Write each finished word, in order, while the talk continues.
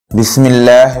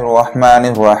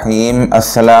बिस्मिल्लाहिर्रहमानिर्रहीम।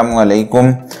 अस्सलाम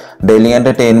वालेकुम। डेली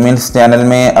एंटरटेनमेंट्स चैनल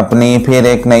में अपनी फिर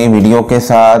एक नई वीडियो के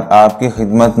साथ आपकी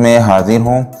खिदमत में हाजिर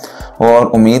हूँ और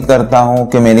उम्मीद करता हूँ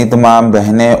कि मेरी तमाम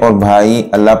बहनें और भाई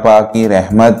अल्लाह पाक की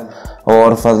रहमत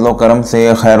और फजलो करम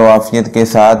से खैर आफियत के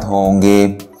साथ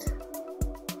होंगे।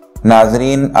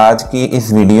 नाजरीन, आज की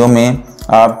इस वीडियो में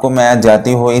आपको मैं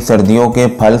जाती हुई सर्दियों के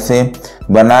फल से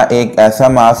बना एक ऐसा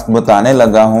मास्क बताने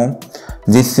लगा हूँ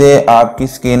जिससे आपकी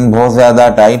स्किन बहुत ज़्यादा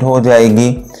टाइट हो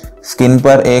जाएगी, स्किन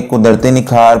पर एक कुदरती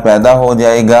निखार पैदा हो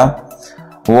जाएगा।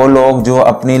 वो लोग जो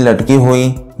अपनी लटकी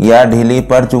हुई या ढीली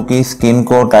पड़ चुकी स्किन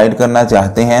को टाइट करना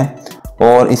चाहते हैं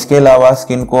और इसके अलावा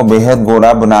स्किन को बेहद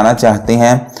गोरा बनाना चाहते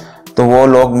हैं, तो वो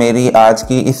लोग मेरी आज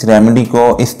की इस रेमेडी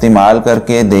को इस्तेमाल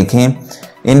करके देखें।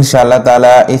 इंशाल्लाह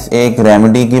ताला इस एक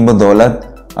रेमेडी की बदौलत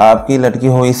आपकी लटकी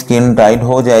हुई स्किन टाइट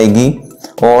हो जाएगी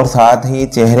और साथ ही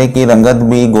चेहरे की रंगत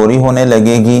भी गोरी होने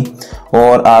लगेगी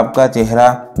और आपका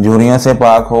चेहरा झुर्रियों से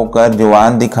पाक होकर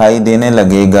जवान दिखाई देने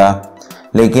लगेगा।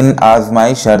 लेकिन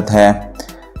आजमाई शर्त है।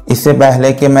 इससे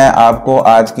पहले कि मैं आपको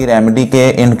आज की रेमेडी के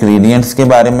इंग्रेडिएंट्स के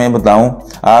बारे में बताऊं,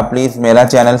 आप प्लीज़ मेरा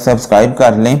चैनल सब्सक्राइब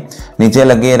कर लें। नीचे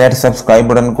लगे रेड सब्सक्राइब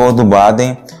बटन को दबा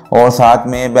दें और साथ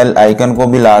में बेल आइकन को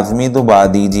भी लाजमी दबा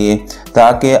दीजिए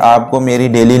ताकि आपको मेरी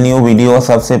डेली न्यू वीडियो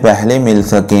सबसे पहले मिल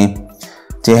सकें।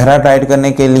 चेहरा टाइट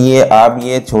करने के लिए आप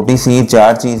ये छोटी सी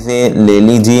 4 चीज़ें ले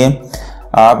लीजिए।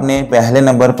 आपने पहले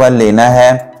नंबर पर लेना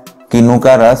है किन्नू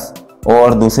का रस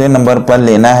और दूसरे नंबर पर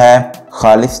लेना है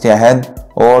खालिस शहद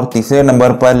और तीसरे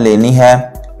नंबर पर लेनी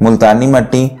है मुल्तानी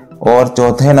मिट्टी और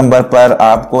चौथे नंबर पर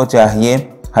आपको चाहिए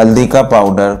हल्दी का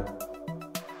पाउडर।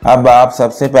 अब आप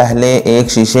सबसे पहले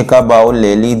एक शीशे का बाउल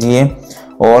ले लीजिए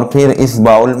और फिर इस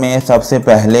बाउल में सबसे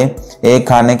पहले एक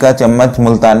खाने का चम्मच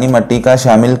मुल्तानी मिट्टी का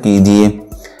शामिल कीजिए।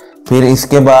 फिर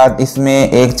इसके बाद इसमें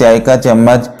एक चाय का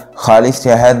चम्मच खालिस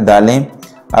शहद डालें।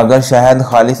 अगर शहद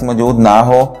खालिस मौजूद ना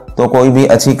हो तो कोई भी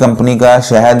अच्छी कंपनी का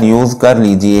शहद यूज़ कर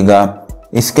लीजिएगा।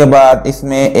 इसके बाद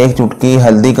इसमें एक चुटकी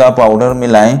हल्दी का पाउडर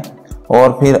मिलाएं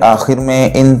और फिर आखिर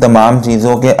में इन तमाम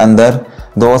चीज़ों के अंदर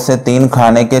 2 से 3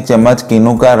 खाने के चम्मच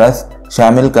किन्नू का रस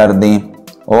शामिल कर दें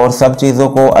और सब चीज़ों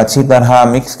को अच्छी तरह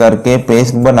मिक्स करके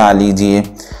पेस्ट बना लीजिए।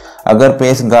 अगर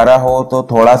पेस्ट गाढ़ा हो तो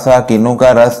थोड़ा सा किन्नू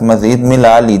का रस मज़ीद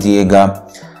मिला लीजिएगा।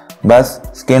 बस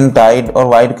स्किन टाइट और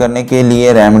वाइट करने के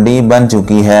लिए रेमेडी बन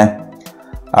चुकी है।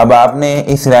 अब आपने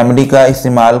इस रेमेडी का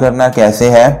इस्तेमाल करना कैसे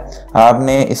है,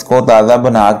 आपने इसको ताज़ा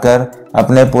बनाकर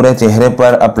अपने पूरे चेहरे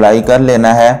पर अप्लाई कर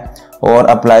लेना है और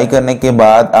अप्लाई करने के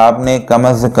बाद आपने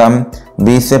कम से कम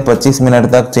 20 से 25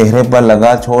 मिनट तक चेहरे पर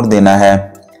लगा छोड़ देना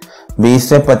है। 20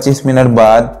 से 25 मिनट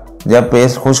बाद जब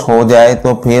पेस्ट खुश्क हो जाए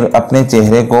तो फिर अपने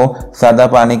चेहरे को सादा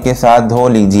पानी के साथ धो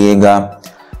लीजिएगा।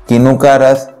 किन्नू का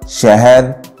रस,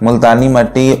 शहद, मुल्तानी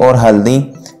मिट्टी और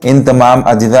हल्दी, इन तमाम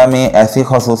अज्जा में ऐसी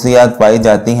खसूसियात पाई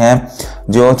जाती हैं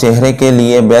जो चेहरे के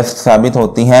लिए बेस्ट साबित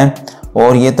होती हैं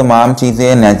और ये तमाम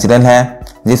चीज़ें नेचुरल हैं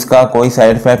जिसका कोई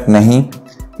साइड इफ़ेक्ट नहीं।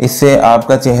 इससे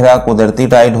आपका चेहरा कुदरती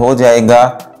टाइट हो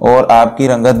जाएगा और आपकी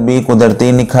रंगत भी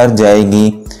कुदरती निखर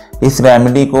जाएगी। इस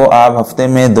रेमेडी को आप हफ्ते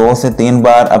में 2 से 3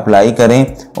 बार अप्लाई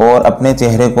करें और अपने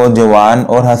चेहरे को जवान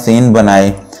और हसीन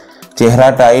बनाएं।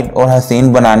 चेहरा टाइट और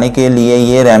हसीन बनाने के लिए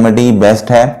ये रेमेडी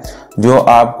बेस्ट है जो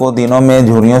आपको दिनों में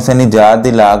झुर्रियों से निजात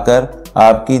दिलाकर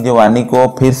आपकी जवानी को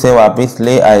फिर से वापस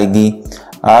ले आएगी।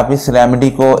 आप इस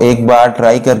रेमेडी को एक बार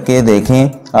ट्राई करके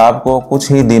देखें, आपको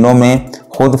कुछ ही दिनों में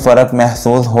खुद फ़र्क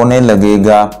महसूस होने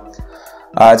लगेगा।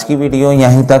 आज की वीडियो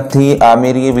यहीं तक थी। आप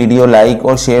मेरी ये वीडियो लाइक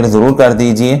और शेयर ज़रूर कर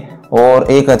दीजिए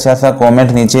और एक अच्छा सा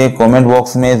कमेंट नीचे कमेंट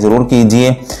बॉक्स में ज़रूर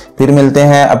कीजिए। फिर मिलते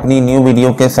हैं अपनी न्यू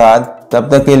वीडियो के साथ। तब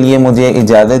तक के लिए मुझे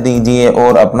इजाज़त दीजिए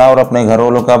और अपना और अपने घर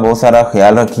वालों का बहुत सारा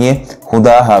ख्याल रखिए।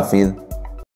 खुदा हाफिज़।